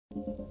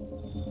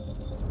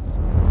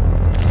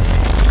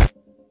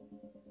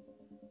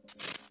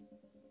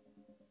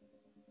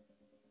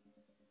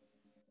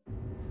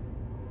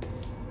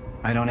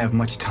I don't have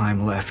much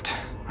time left,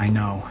 I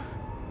know.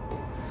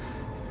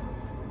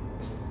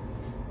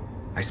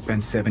 I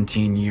spent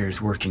 17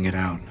 years working it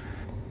out,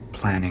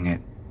 planning it,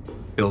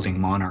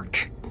 building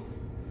Monarch,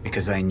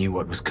 because I knew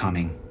what was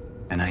coming,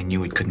 and I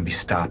knew it couldn't be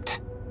stopped.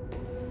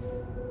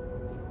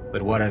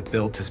 But what I've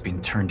built has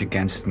been turned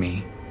against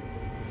me.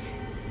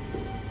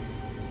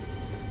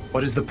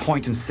 What is the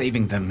point in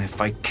saving them if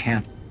I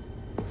can't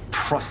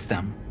trust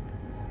them?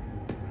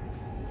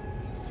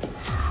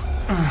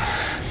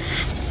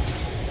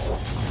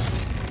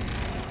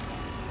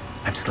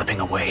 I'm slipping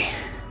away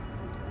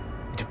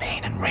into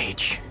pain and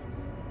rage.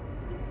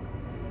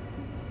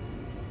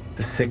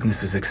 The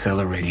sickness is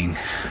accelerating.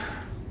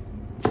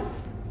 The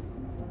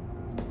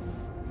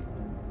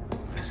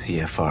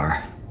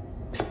CFR.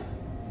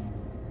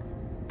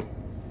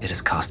 It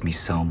has cost me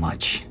so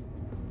much.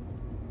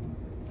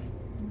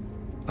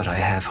 But I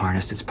have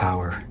harnessed its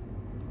power.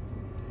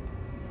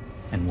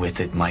 And with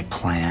it, my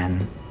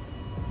plan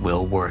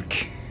will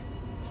work.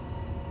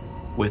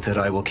 With it,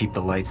 I will keep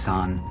the lights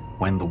on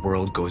when the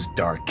world goes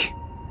dark.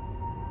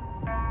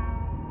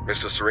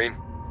 Mr. Serene?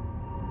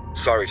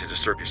 Sorry to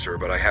disturb you, sir,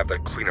 but I have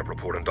that cleanup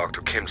report on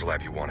Dr. Kim's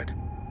lab you wanted.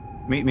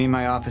 Meet me in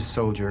my office,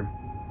 soldier.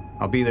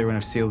 I'll be there when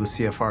I've sealed the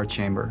CFR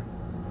chamber.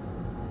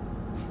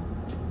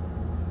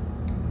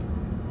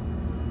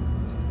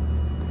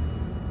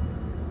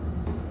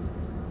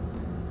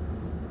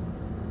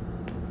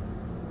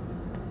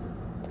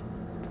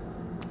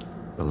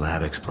 The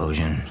lab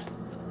explosion.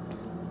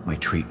 My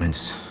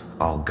treatments,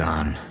 all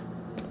gone.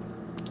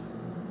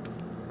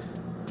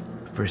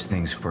 First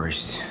things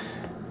first.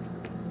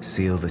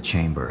 Seal the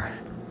chamber.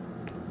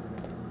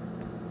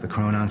 The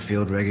chronon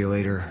field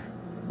regulator,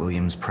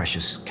 William's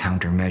precious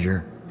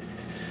countermeasure.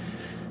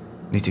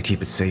 Need to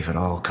keep it safe at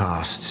all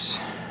costs.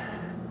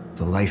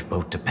 The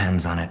lifeboat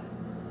depends on it.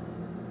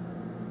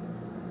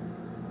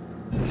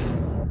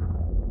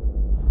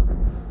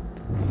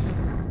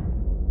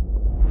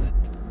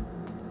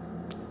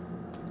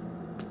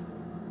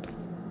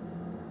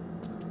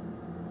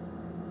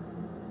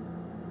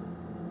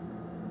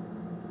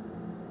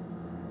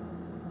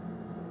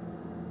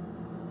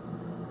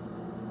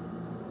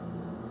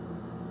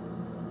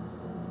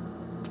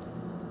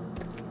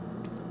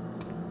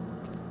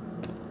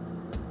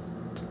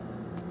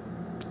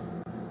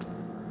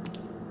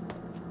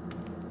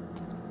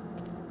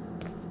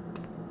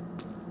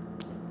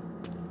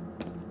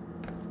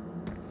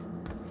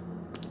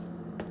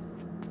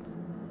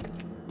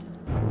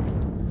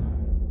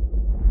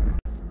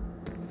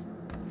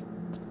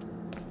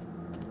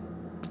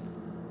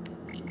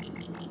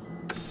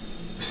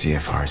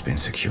 CFR has been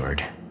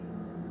secured.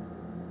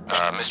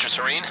 Mr.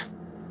 Serene?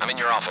 I'm in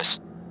your office.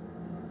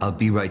 I'll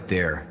be right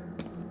there.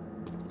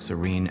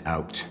 Serene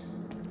out.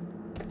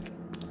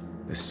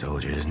 This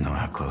soldier doesn't know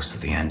how close to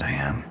the end I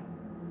am.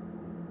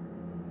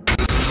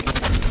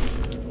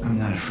 I'm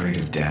not afraid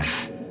of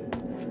death.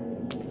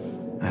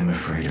 I'm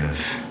afraid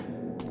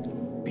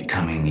of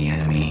becoming the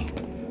enemy.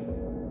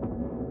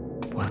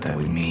 What that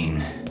would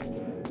mean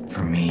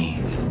for me,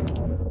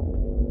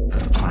 for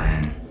the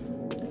plan.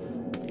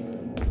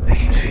 I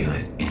can feel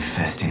it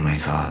infesting my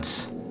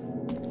thoughts.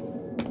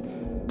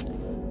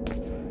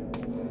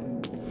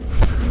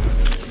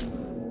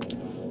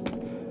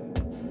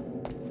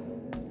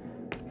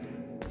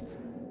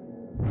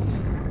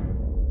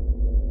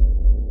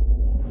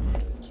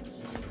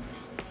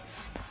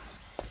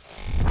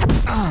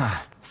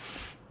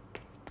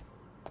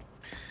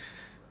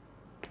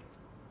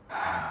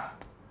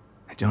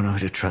 I don't know who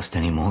to trust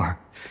anymore.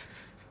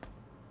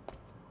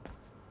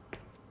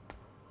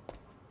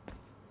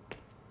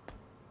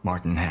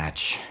 Martin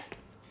Hatch.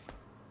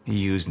 He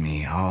used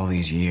me all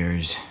these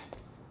years.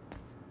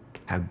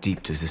 How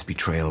deep does this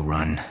betrayal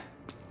run?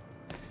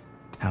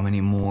 How many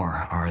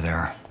more are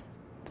there?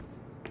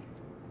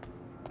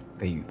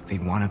 They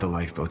wanted the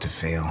lifeboat to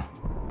fail.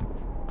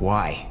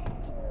 Why?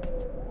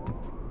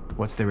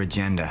 What's their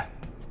agenda?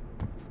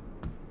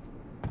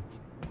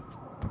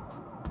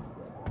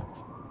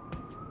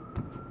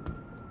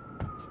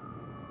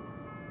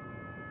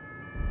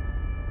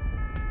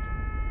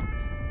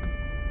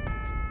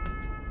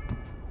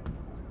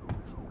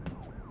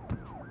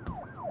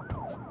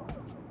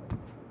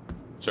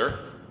 Sir?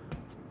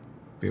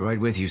 Be right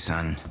with you,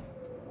 son.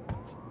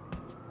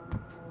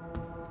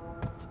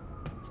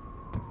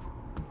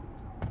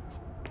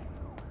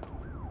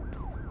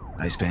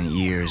 I spent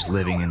years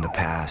living in the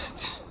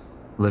past,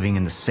 living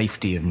in the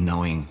safety of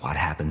knowing what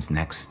happens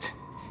next.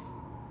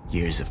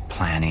 Years of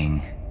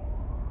planning,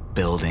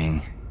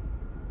 building.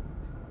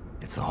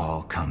 It's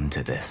all come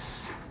to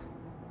this.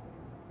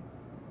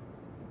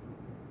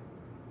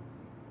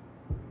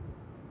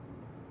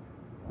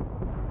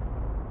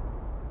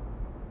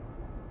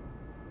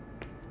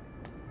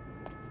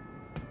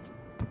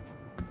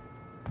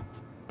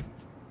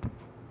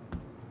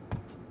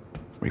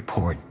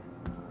 Report.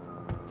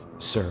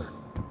 Sir,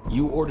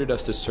 you ordered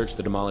us to search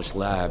the demolished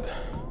lab.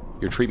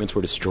 Your treatments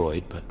were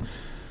destroyed, but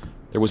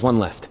there was one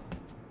left.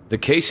 The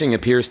casing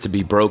appears to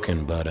be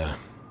broken, but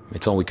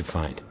it's all we could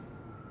find.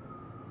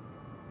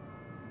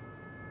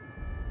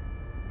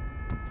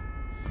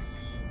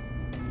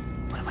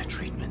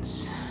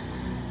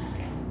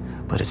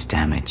 but it's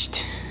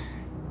damaged.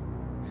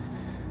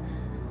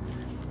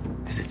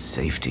 Is it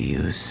safe to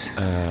use?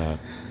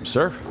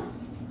 Sir?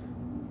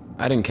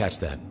 I didn't catch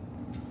that.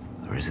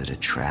 Or is it a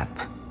trap?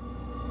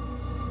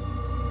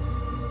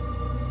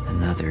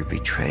 Another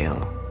betrayal?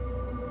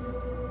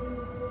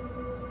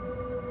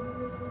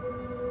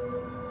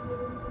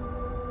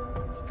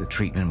 The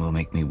treatment will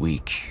make me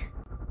weak.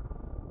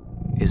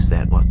 Is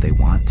that what they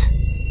want?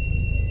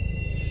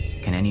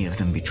 Can any of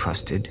them be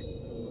trusted?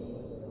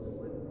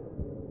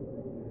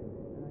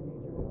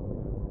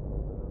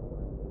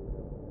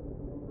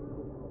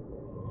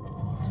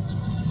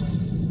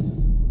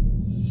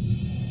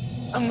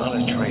 I'm not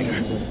a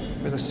traitor.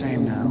 We're the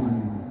same now.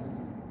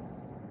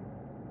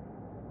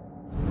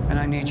 And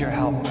I need your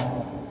help.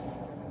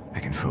 I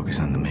can focus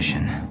on the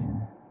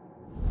mission.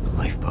 The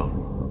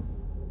lifeboat.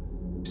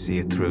 See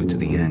it through to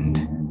the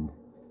end.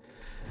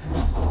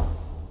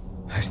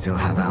 I still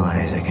have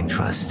allies I can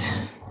trust.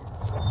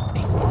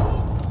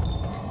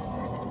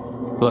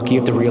 Look, you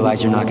have to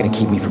realize you're not gonna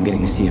keep me from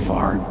getting the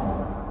CFR.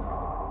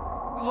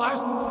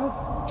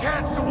 Last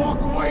chance to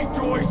walk away,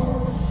 Joyce!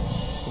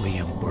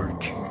 Liam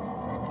Burke.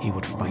 He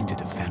would fight to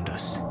defend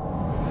us.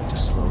 To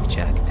slow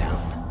Jack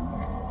down.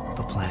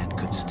 The plan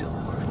could still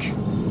work.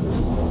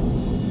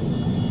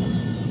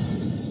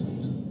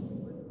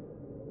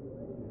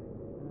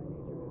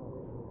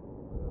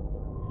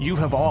 You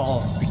have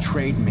all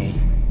betrayed me.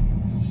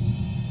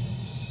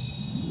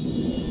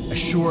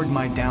 Assured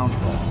my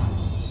downfall.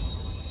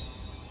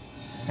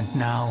 And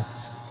now,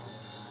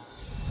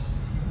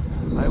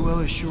 I will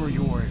assure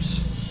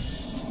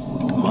yours.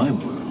 My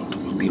world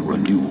will be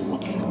renewal.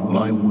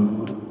 My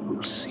world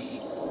will see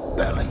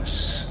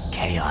balance.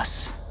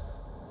 Chaos.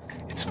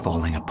 It's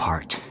falling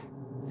apart.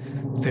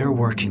 They're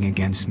working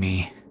against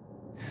me.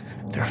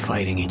 They're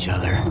fighting each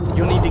other.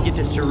 You'll need to get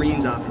to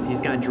Serene's office. He's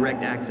got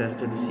direct access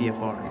to the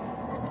CFR.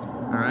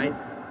 All right?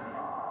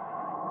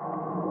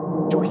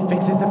 Joyce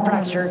fixes the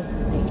fracture.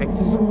 He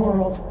fixes the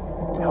world.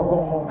 They'll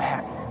go home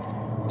happy.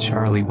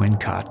 Charlie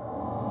Wincott.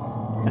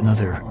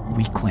 Another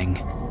weakling.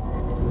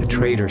 A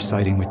traitor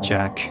siding with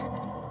Jack.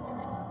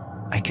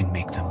 I can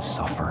make them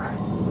suffer.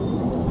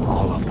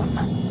 All of them.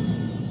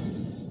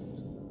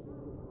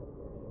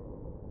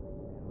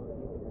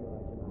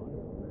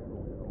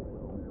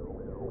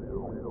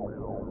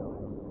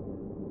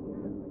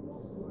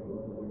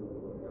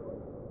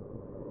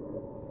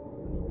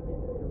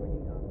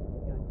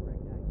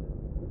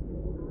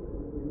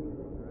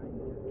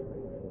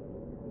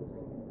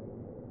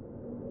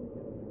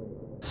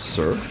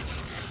 Sir?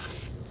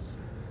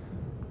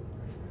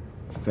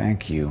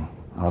 Thank you.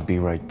 I'll be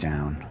right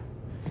down.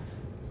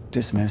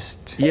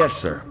 Dismissed. Yes,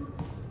 sir.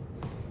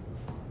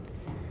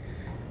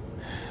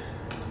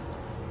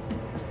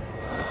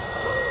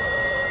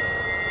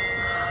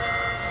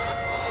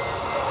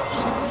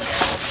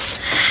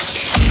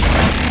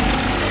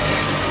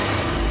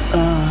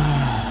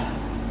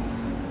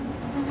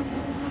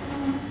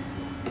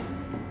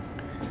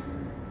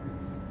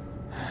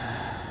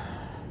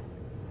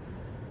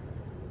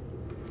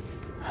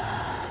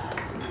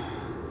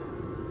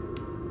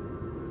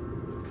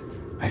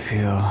 I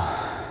feel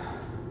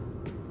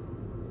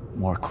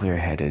more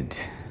clear-headed,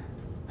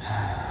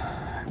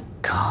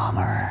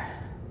 calmer.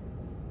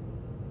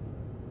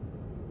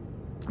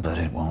 But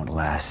it won't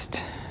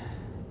last.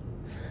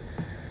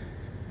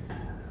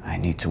 I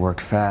need to work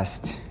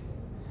fast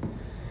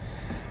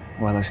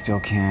while I still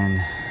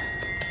can.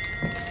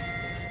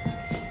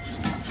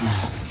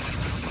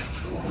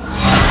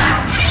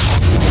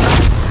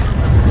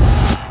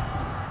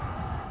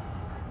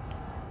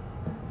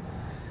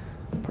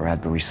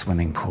 Bradbury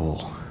swimming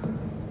pool.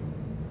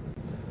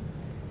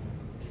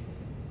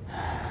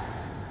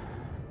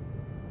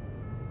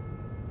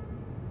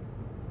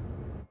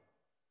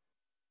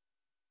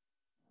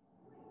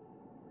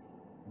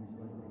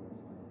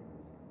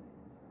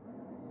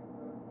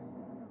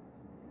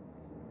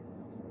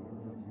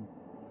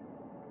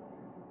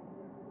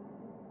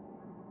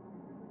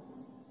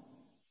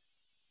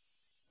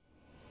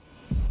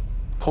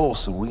 Paul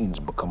Serene's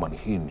become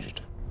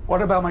unhinged.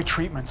 What about my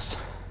treatments?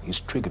 He's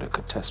triggered a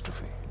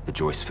catastrophe. The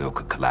Joyce field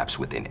could collapse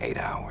within 8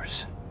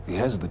 hours. He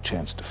has the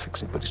chance to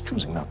fix it, but he's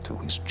choosing not to.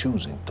 He's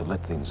choosing to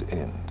let things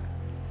end.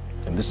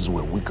 And this is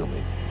where we come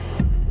in.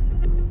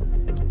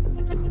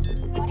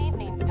 Good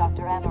evening,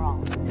 Dr.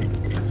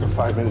 Amaral. You're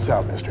 5 minutes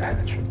out, Mr.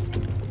 Hatch.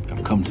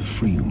 I've come to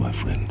free you, my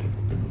friend.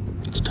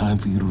 It's time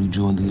for you to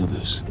rejoin the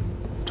others,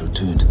 to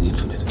return to the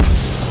infinite.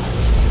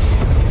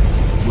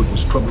 What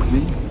was troubling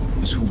me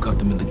is who got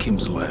them into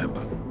Kim's lab.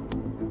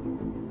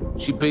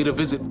 She paid a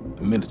visit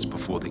minutes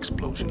before the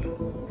explosion.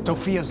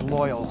 Sophia's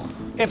loyal.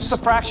 If the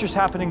fracture's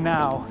happening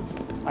now,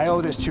 I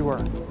owe this to her.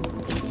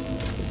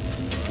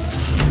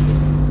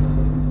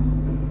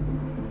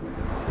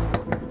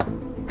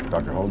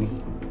 Dr.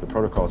 Holden, the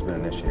protocol's been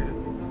initiated.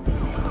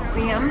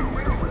 Liam?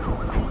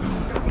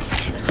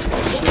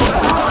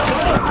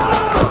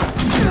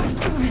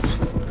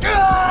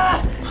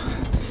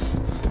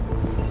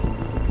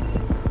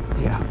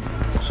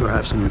 Yeah, so I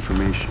have some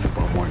information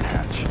about Morton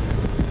Hatch.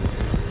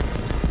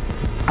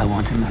 I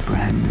want him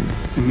apprehended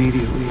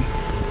immediately.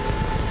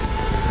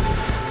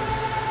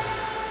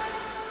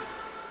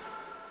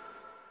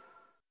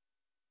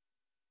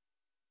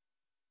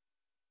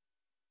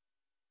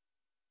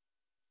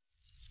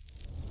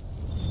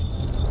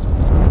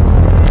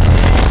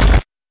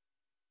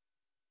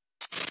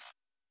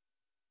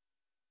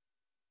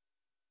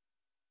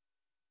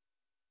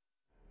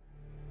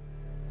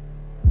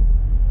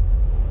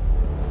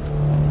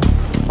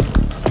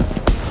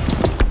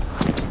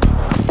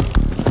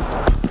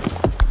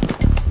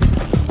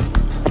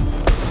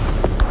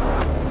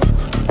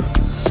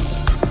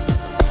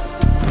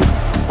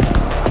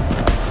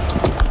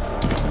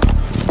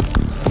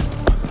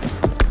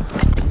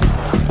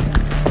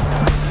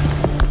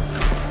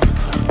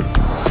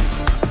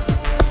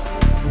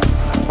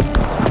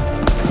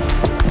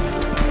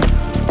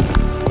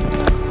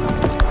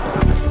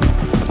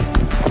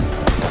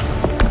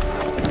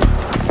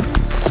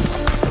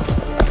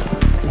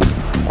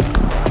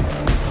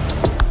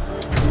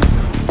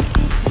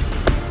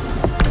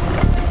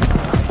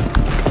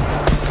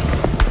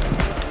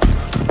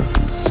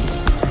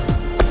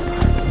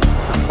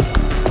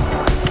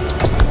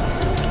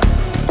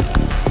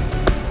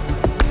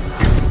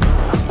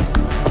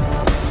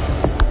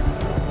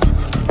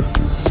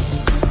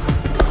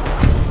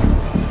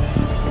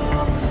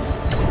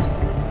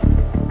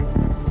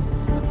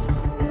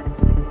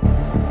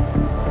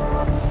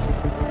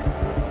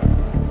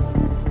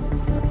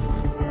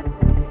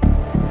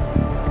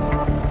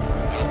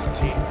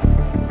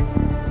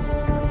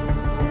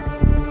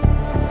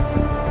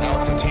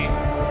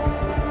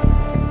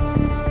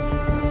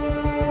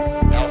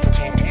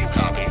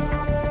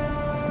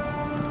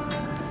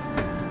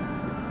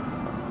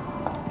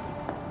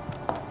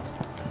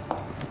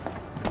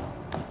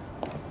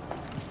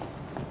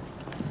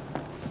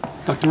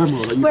 Dr.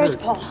 Emerald, are you Where's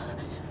hurt? Paul?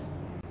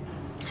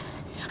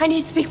 I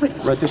need to speak with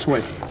Paul. Right this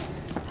way.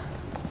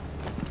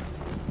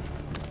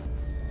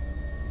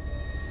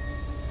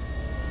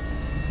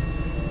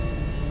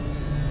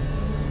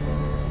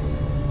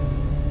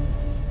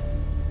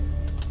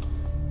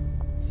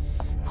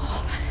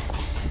 Paul.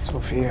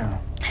 Sophia,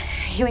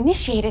 You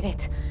initiated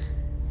it.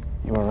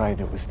 you were right,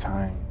 it was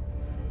time.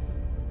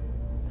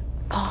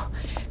 Paul,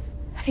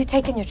 have you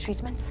taken your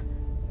treatments?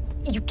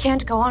 You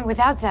can't go on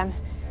without them.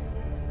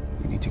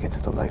 You need to get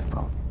to the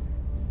lifeboat.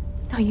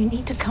 No, you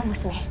need to come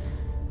with me.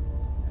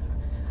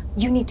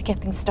 You need to get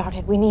things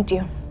started. We need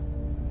you.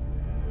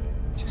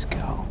 Just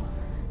go.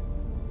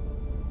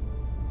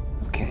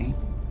 Okay?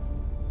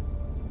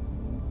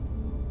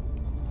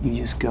 You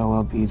just go,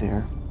 I'll be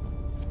there.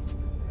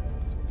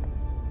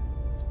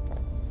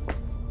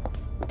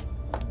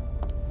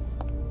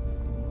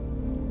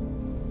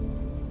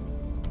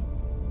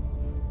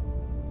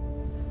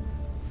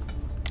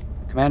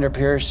 Commander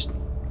Pierce,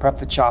 prep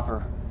the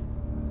chopper.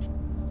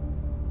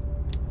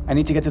 I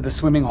need to get to the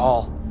swimming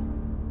hall.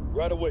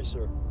 Right away,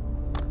 sir.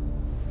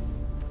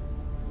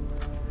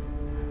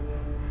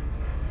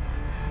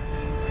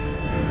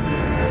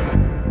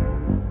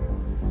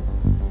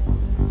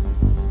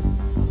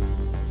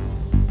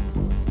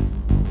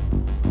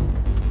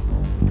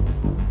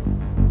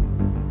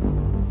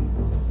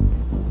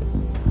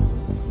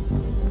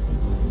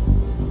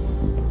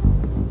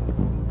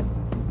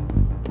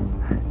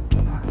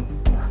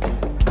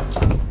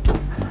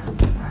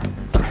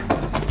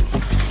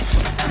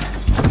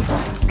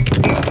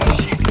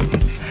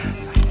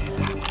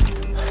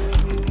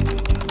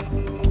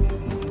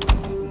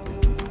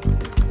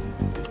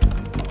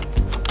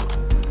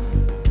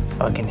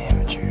 Fucking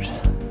amateurs.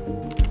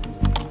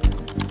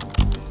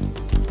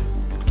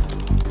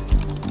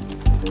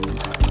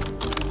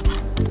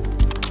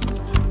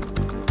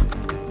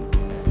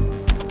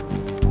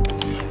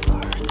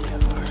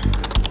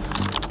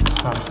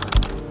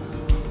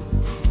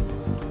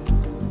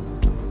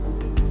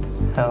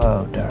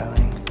 Hello,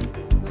 darling.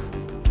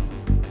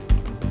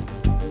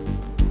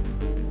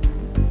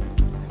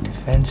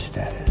 Defense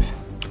status.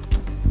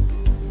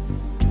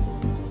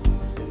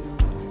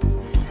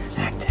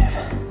 Active.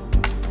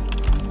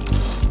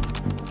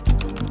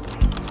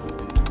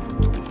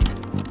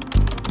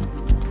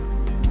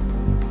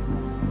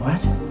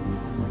 What?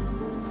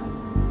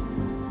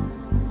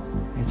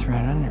 It's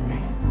right under me.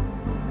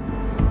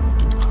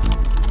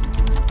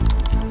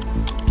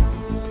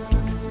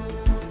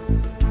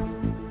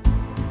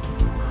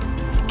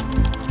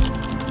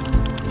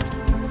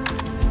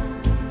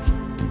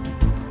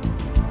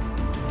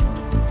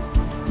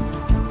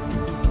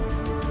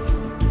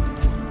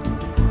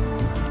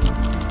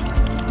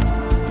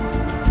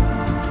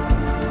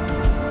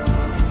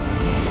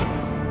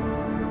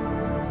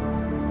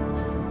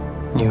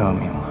 You owe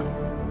me one.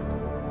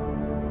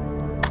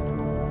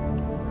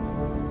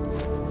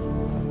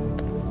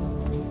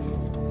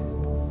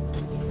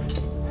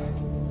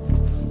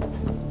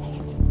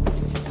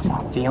 Come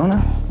on,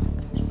 Fiona.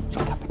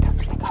 Pick up, pick up,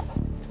 pick up.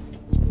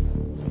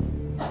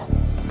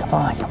 Come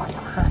on, come on,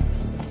 come on.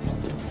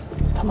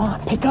 Come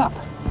on, pick up.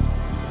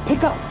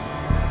 Pick up.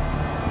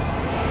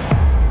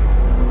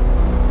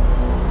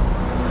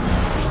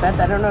 Beth,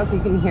 I don't know if you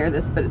can hear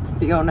this, but it's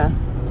Fiona.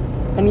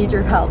 I need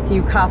your help. Do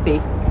you copy?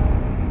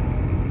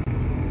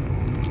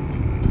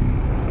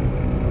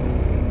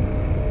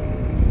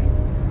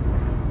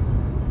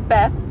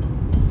 Beth?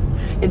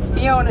 It's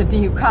Fiona. Do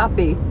you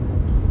copy?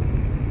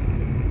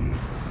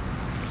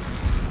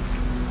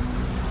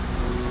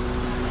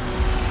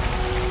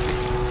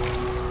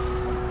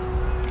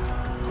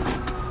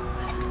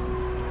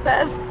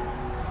 Beth?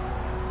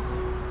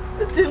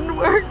 It didn't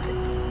work.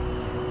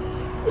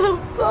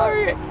 I'm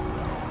sorry.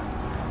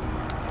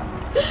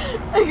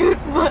 I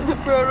couldn't find the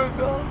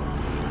protocol.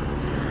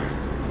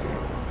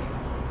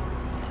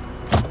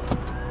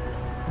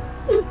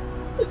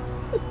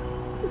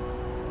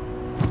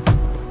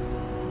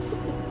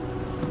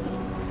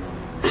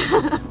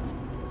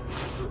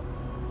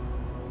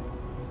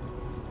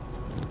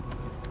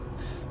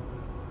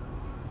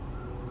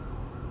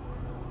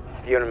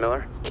 Fiona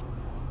Miller?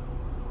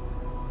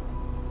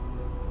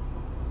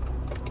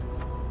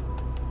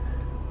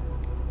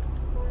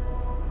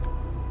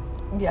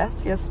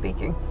 Yes,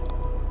 speaking.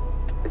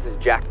 This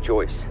is Jack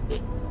Joyce.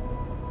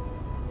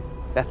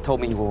 Beth told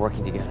me you were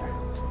working together.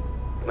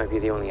 You might be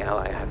the only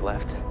ally I have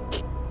left.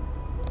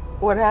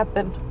 What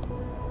happened?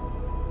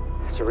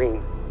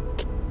 Serene.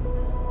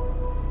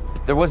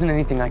 There wasn't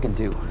anything I could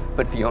do,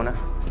 but Fiona,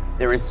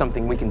 there is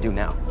something we can do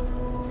now.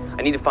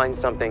 I need to find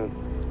something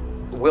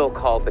Will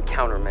called the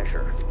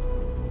countermeasure.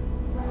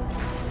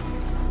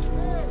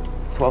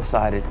 It's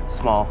 12-sided,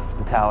 small,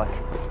 metallic,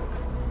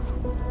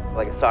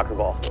 like a soccer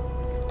ball.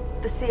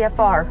 The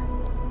CFR.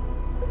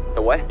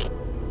 The what?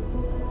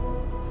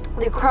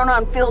 The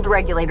chronon field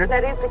regulator.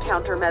 That is the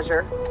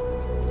countermeasure.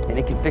 And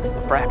it can fix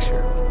the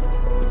fracture.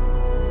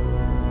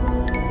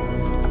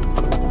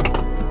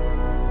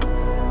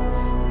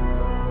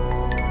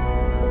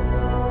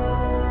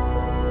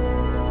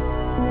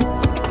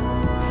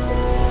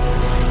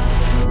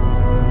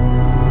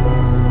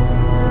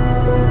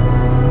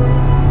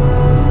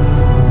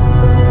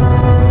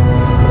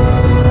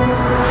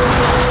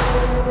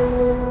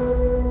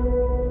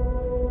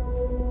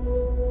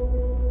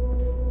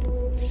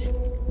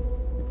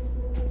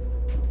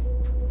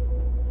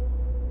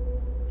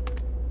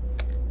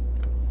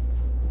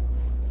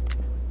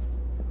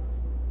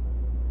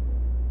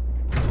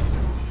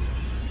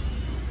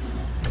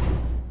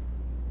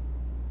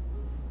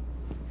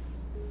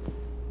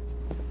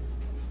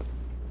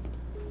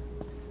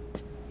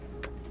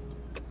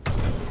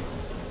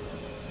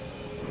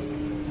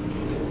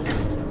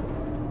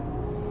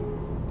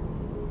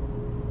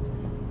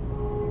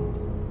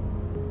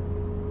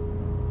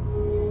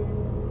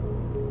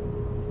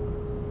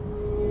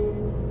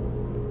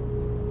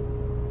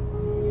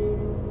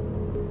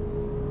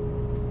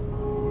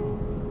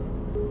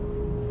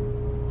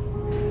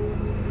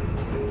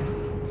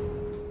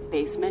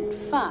 Basement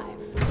 5.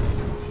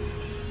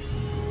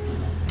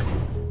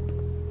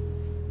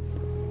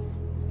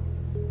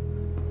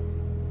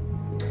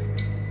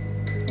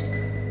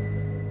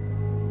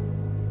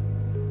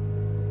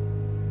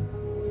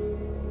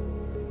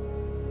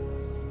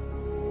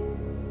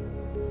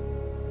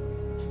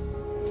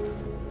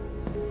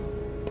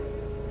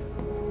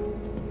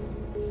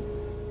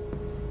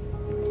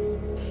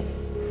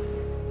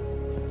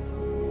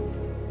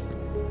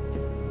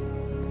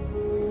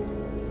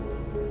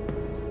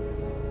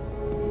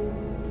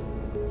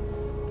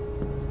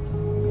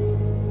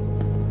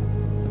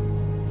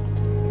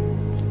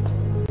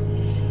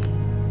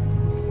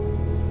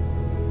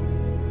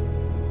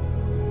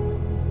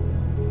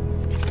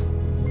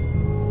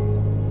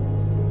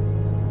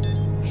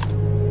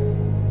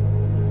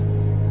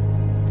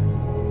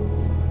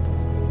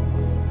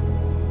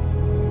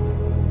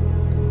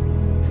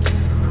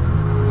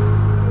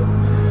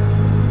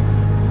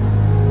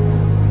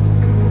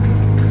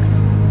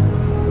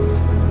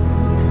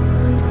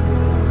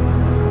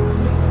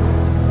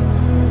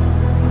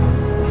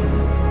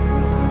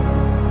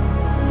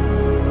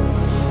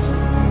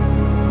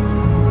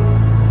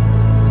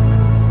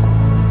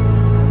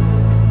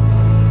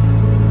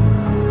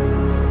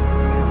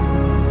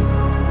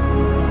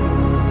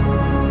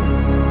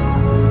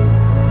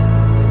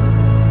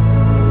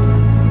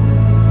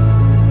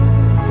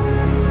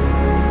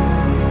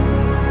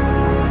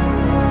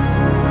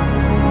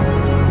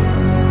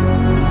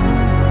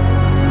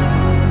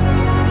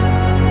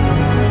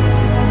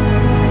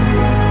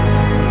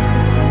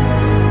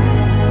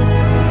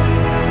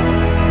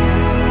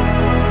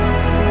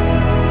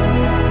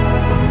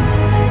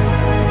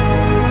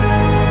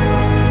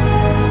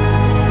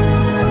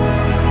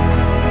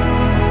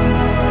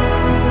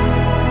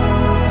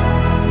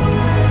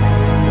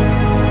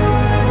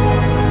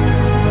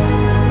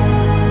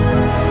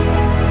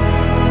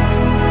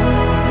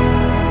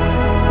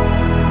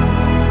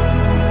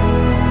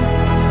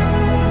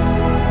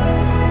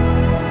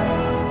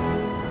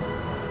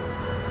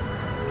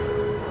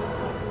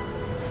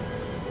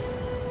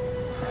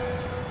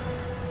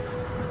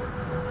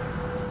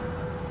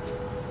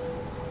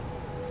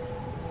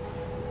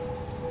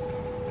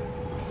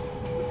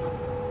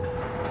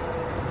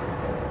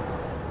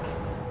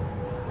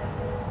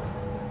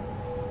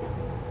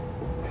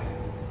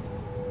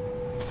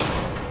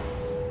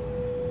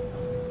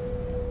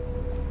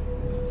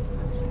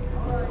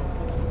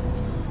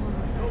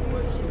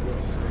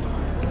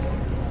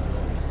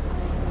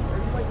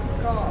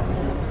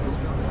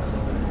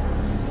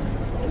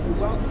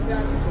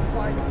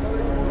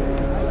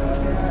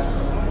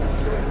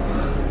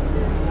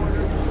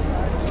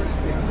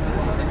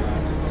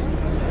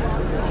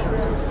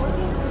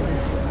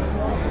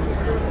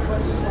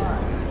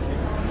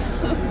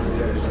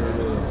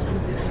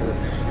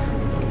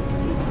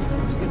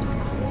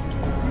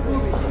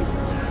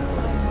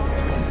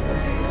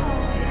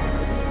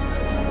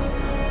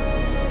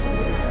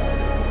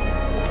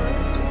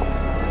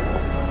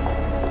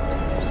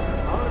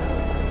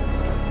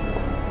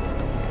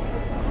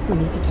 We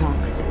need to talk.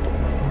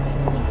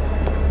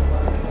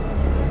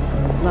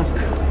 Look,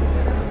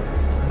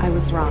 I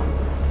was wrong,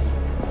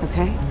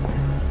 okay?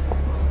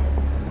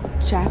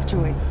 Jack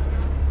Joyce,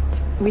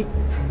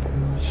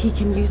 he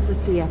can use the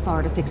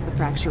CFR to fix the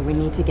fracture. We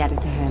need to get it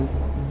to him.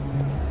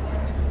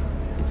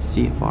 It's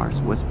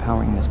CFR's what's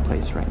powering this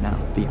place right now,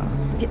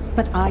 Fiona. Yeah,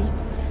 but I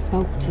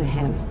spoke to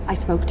him. I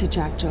spoke to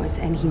Jack Joyce,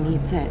 and he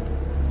needs it.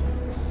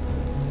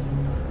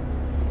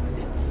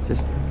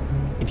 Just,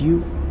 if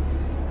you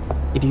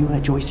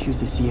let Joyce use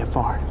the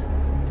CFR,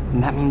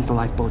 then that means the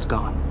lifeboat's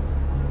gone.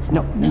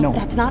 No,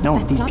 that's not. No,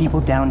 that's these not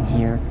people down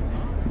here,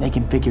 they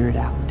can figure it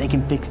out. They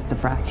can fix the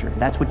fracture.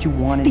 That's what you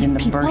wanted in the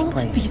first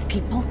place. These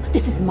people,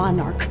 this is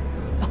Monarch,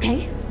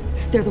 okay?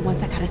 They're the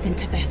ones that got us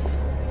into this.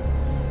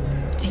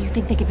 Do you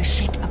think they give a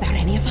shit about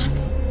any of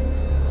us?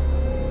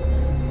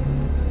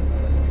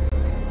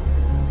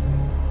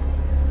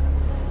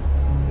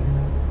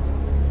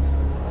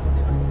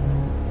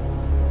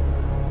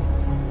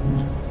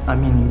 I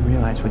mean, you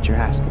realize what you're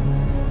asking.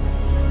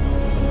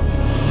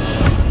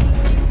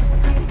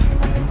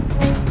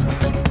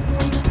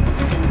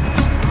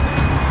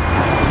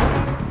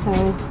 So,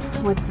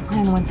 what's the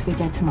plan once we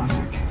get to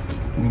Monarch?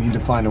 We need to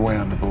find a way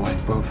onto the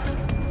lifeboat.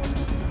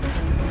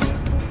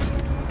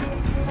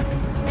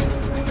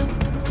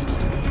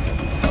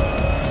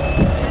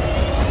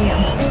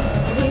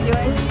 What are you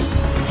doing?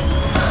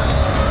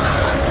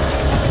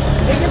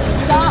 You have to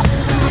stop!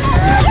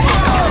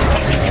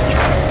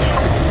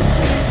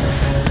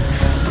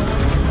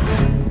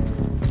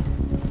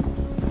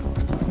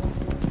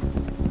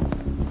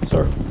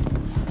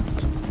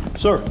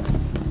 Sir,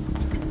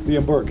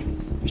 Liam Burke.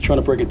 He's trying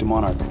to break into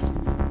Monarch.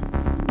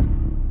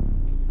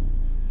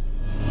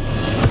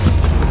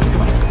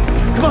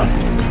 Come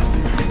on!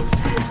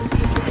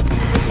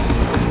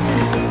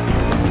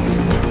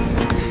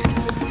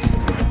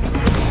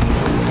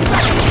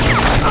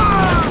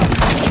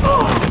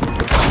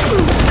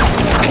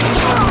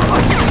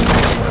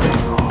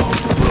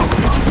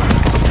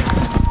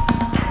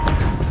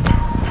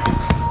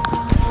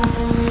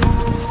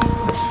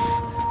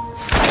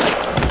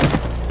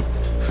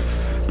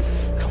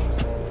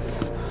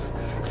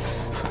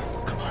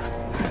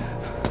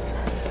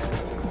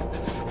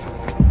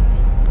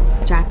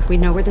 We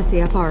know where the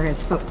CFR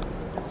is, but...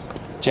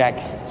 Jack,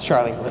 it's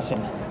Charlie. Listen,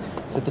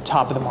 it's at the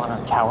top of the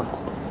Monarch Tower.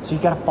 So you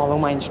gotta follow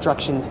my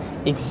instructions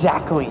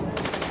exactly.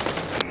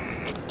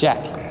 Jack.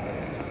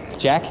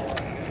 Jack?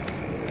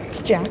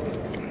 Jack?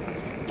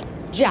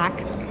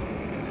 Jack?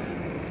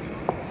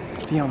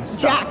 Fiona,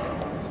 stop. Jack!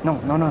 No.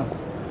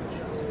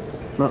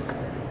 Look.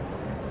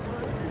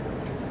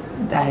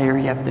 That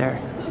area up there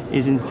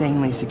is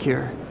insanely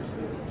secure.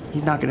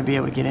 He's not gonna be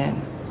able to get in.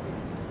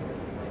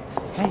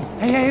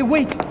 Hey,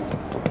 wait!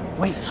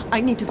 Wait. I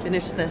need to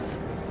finish this.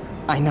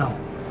 I know,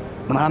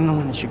 but I'm the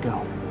one that should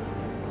go.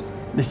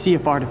 The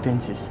CFR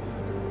defenses.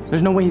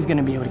 There's no way he's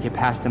gonna be able to get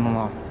past them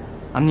alone.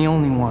 I'm the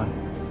only one.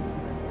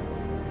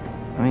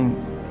 I mean,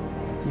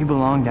 you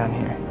belong down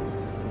here.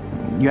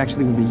 You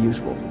actually would be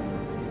useful.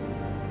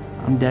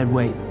 I'm dead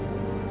weight.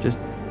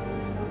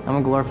 I'm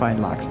a glorified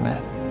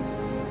locksmith.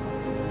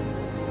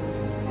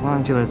 Why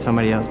don't you let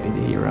somebody else be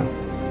the hero?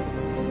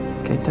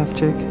 Okay, tough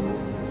chick?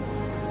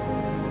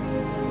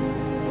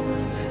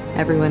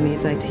 Everyone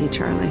needs IT,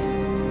 Charlie.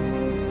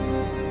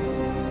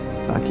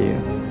 Fuck you.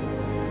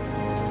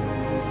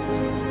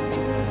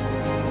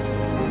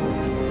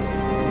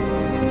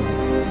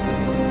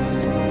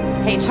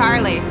 Hey,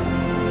 Charlie.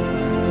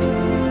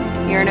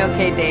 You're an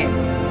okay date.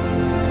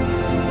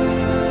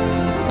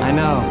 I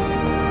know.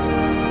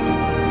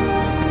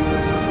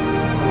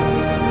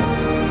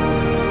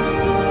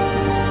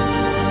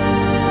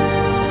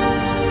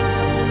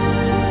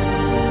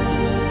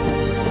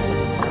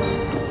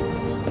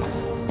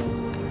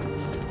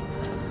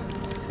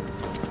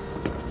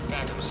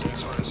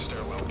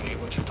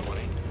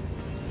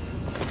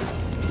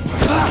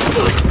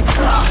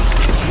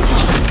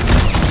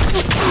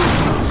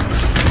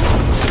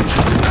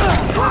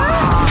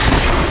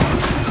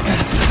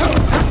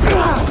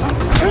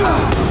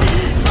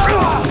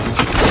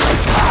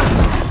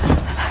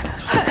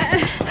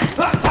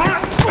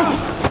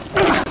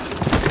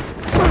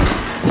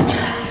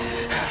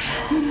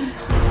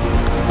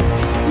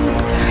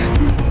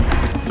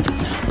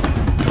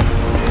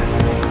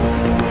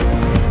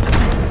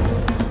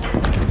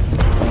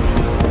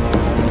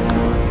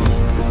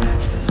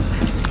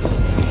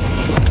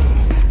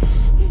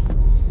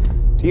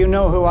 Do you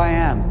know who I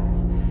am?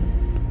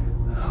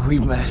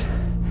 We've met.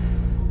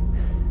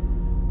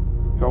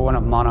 You're one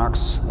of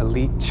Monarch's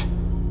elite.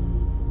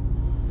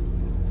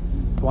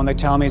 The one they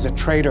tell me is a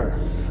traitor.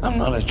 I'm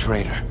not a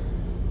traitor.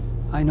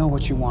 I know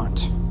what you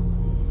want.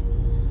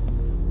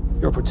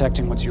 You're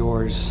protecting what's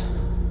yours.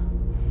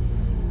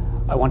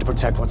 I want to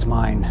protect what's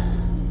mine.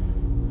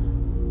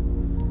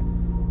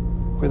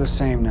 We're the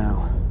same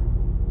now.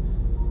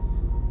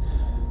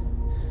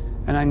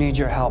 And I need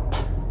your help.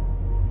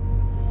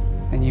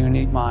 And you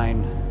need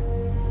mine.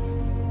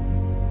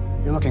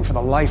 You're looking for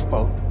the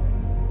lifeboat.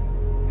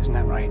 Isn't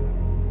that right?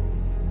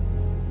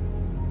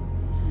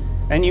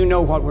 And you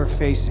know what we're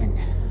facing.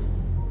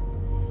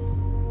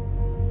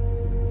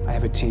 I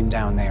have a team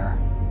down there.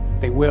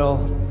 They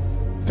will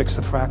fix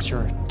the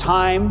fracture.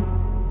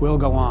 Time will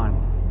go on.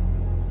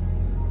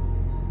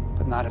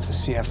 But not if the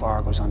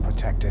CFR goes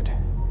unprotected.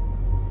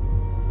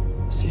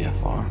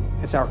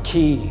 CFR? It's our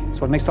key. It's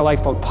what makes the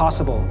lifeboat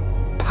possible,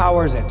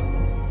 powers it.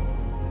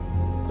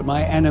 But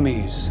my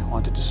enemies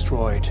want it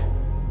destroyed.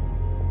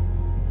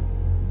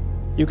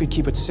 You could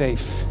keep it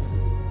safe.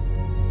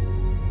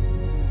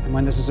 And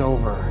when this is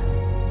over,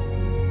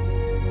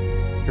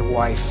 your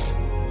wife,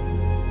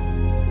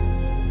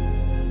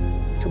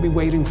 she'll be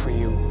waiting for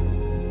you.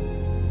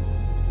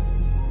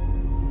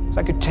 So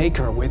I could take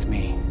her with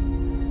me.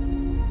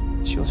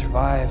 She'll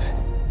survive.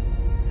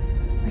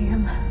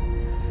 Liam,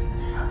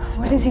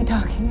 what is he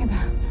talking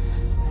about?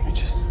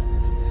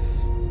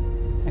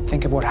 I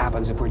think of what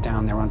happens if we're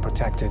down there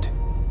unprotected.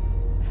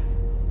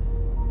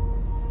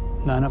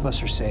 None of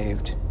us are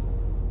saved.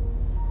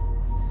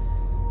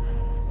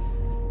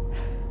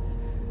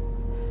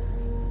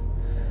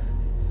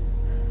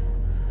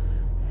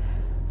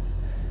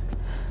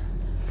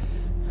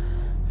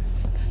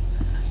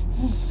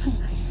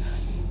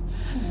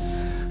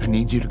 I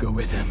need you to go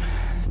with him.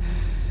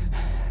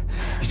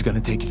 He's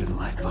gonna take you to the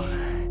lifeboat.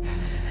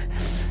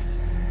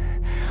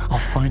 I'll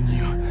find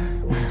you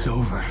when it's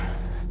over.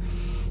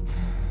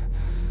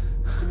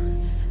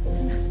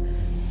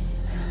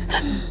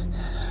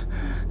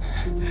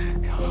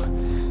 Go.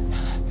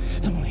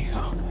 Emily,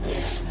 go.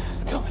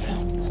 Go with him.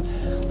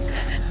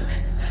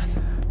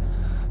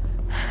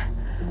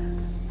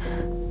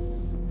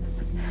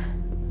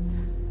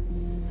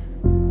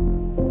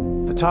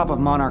 The top of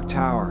Monarch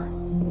Tower.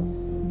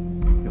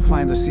 You'll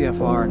find the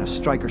CFR in a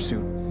striker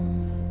suit.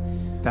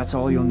 That's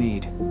all you'll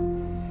need.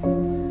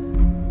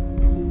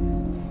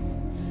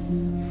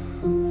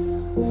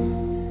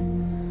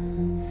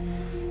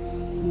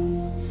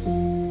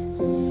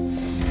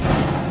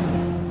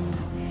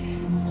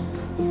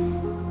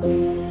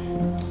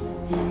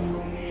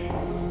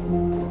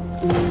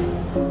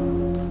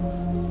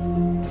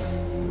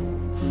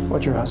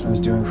 What your husband's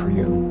doing for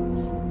you,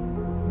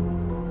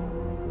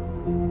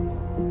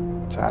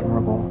 it's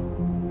admirable.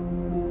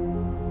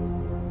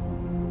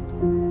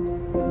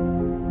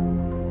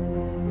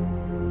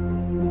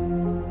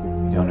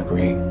 You don't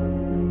agree?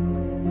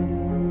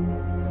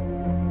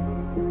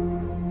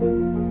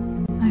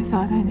 I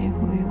thought I knew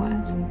who he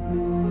was.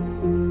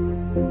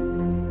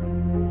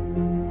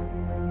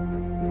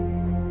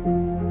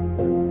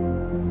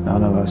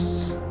 None of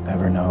us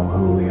ever know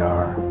who we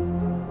are.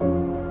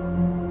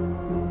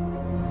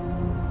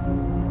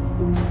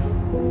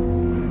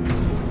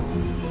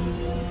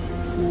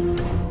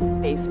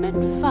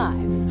 Basement 5.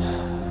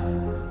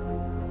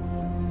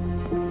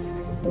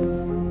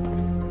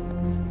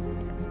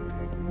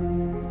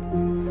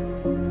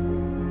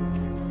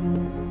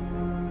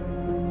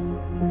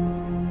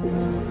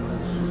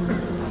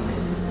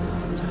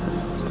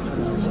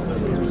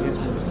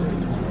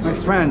 My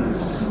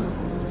friends,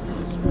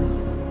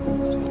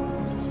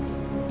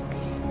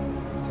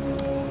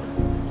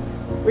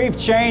 we've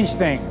changed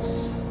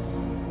things.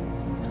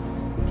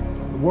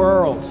 The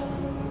world,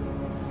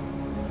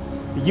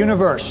 the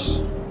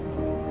universe.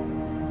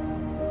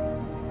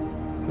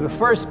 We're the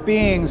first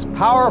beings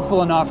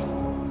powerful enough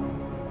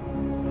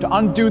to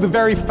undo the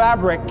very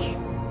fabric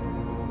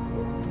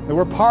that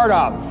we're part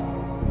of.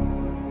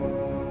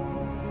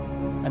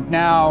 And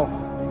now,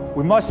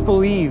 we must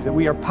believe that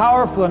we are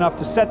powerful enough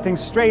to set things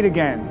straight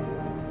again.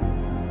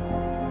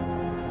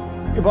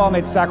 We've all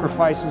made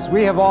sacrifices.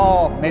 We have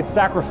all made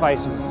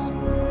sacrifices.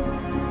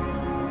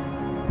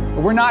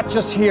 But we're not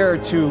just here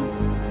to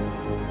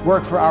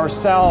work for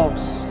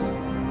ourselves.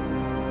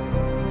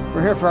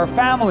 We're here for our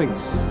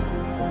families,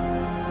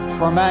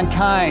 for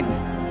mankind,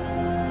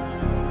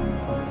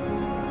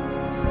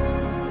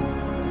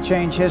 to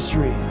change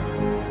history,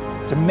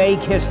 to make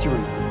history,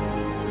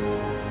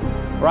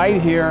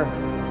 right here,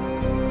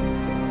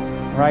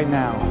 right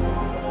now.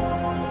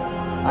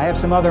 I have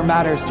some other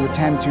matters to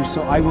attend to,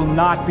 so I will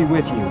not be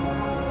with you.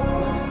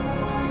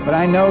 But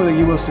I know that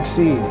you will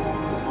succeed.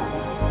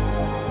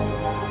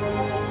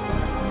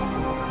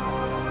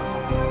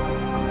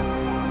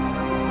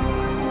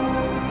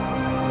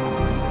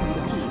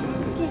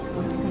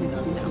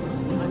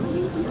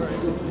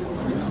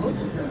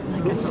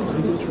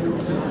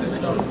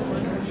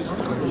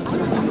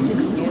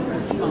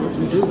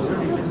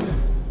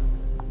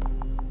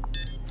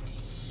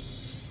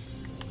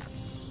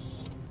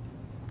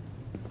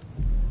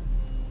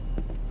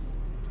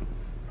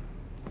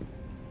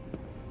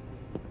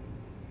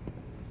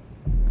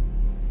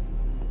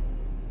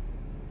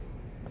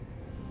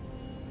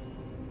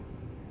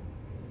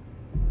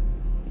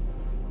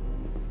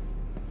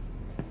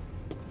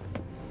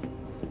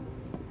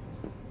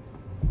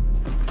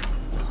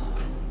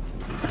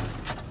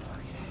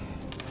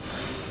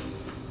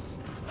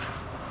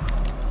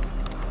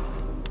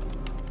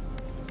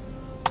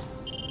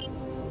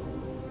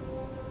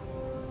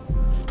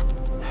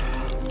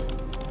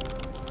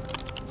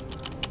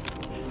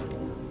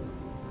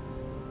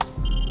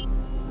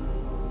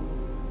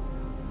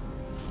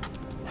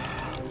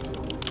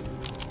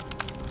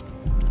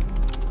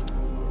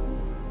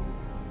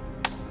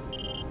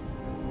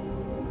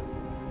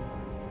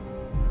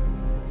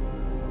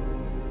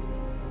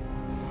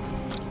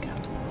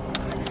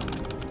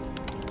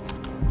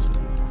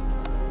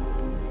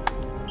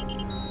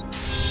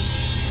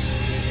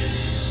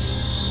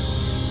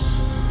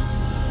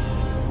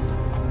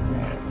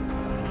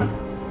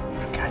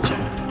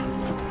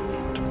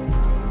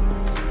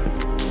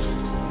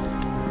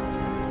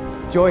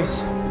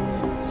 Joyce,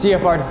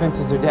 CFR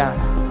defenses are down.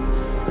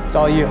 It's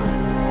all you.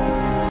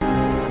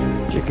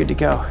 You're good to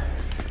go.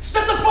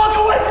 Step the fuck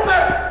away from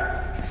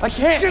there! I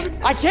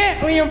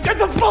can't, Liam! Get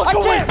the fuck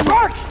away!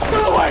 Mark!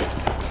 Get away!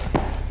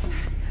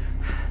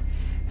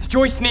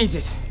 Joyce needs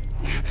it.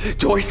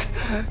 Joyce?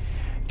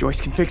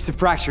 Joyce can fix the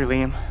fracture,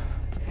 Liam.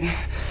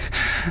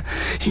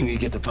 You need to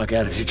get the fuck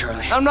out of here,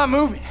 Charlie. I'm not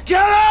moving. Get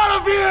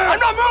out of here! I'm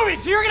not moving,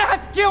 so you're gonna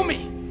have to kill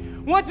me.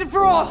 Once and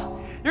for all,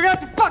 you're gonna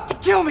have to fucking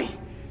kill me.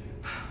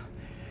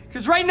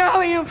 Because right now,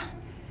 Liam,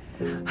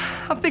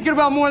 I'm thinking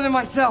about more than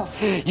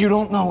myself. You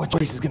don't know what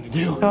Joyce is gonna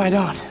do. No, I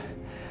don't.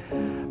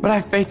 But I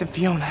have faith in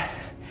Fiona.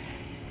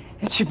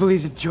 And she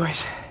believes in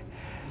Joyce.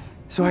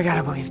 So I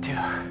gotta believe too.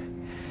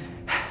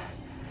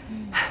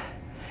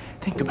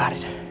 Think about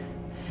it.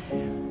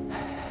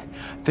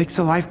 Fix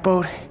the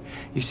lifeboat,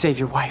 you save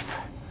your wife.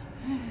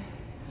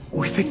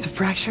 We fix the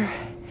fracture,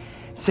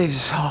 it saves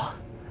us all.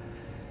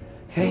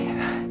 Okay?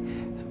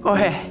 So go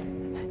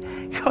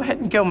ahead. Go ahead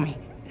and kill me.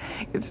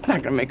 It's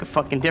not gonna make a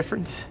fucking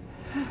difference.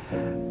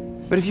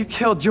 But if you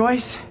kill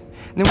Joyce,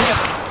 then we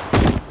got...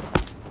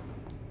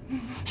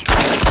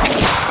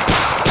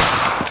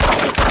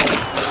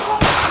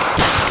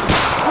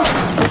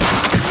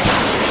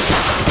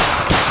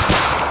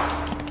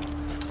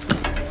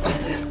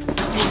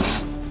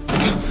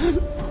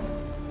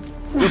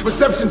 Your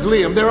perceptions,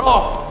 Liam, they're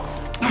off.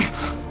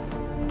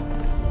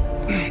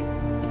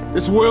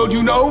 This world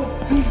you know,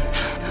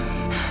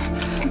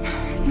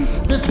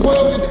 this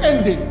world is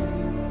ending.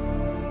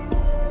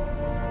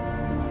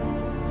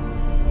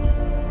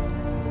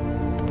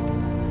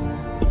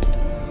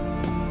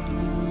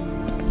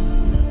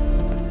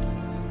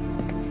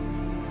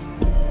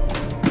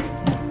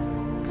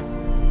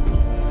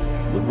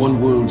 But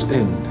one world's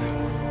end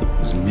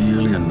is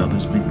merely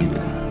another's beginning.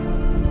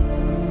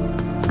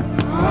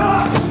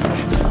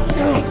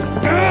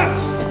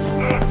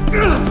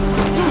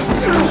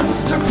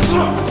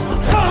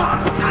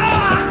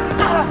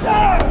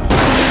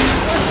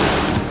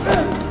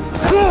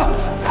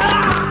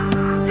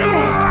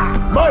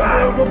 My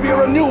world will be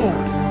renewed.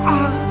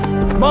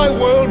 My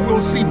world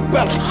will see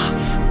better.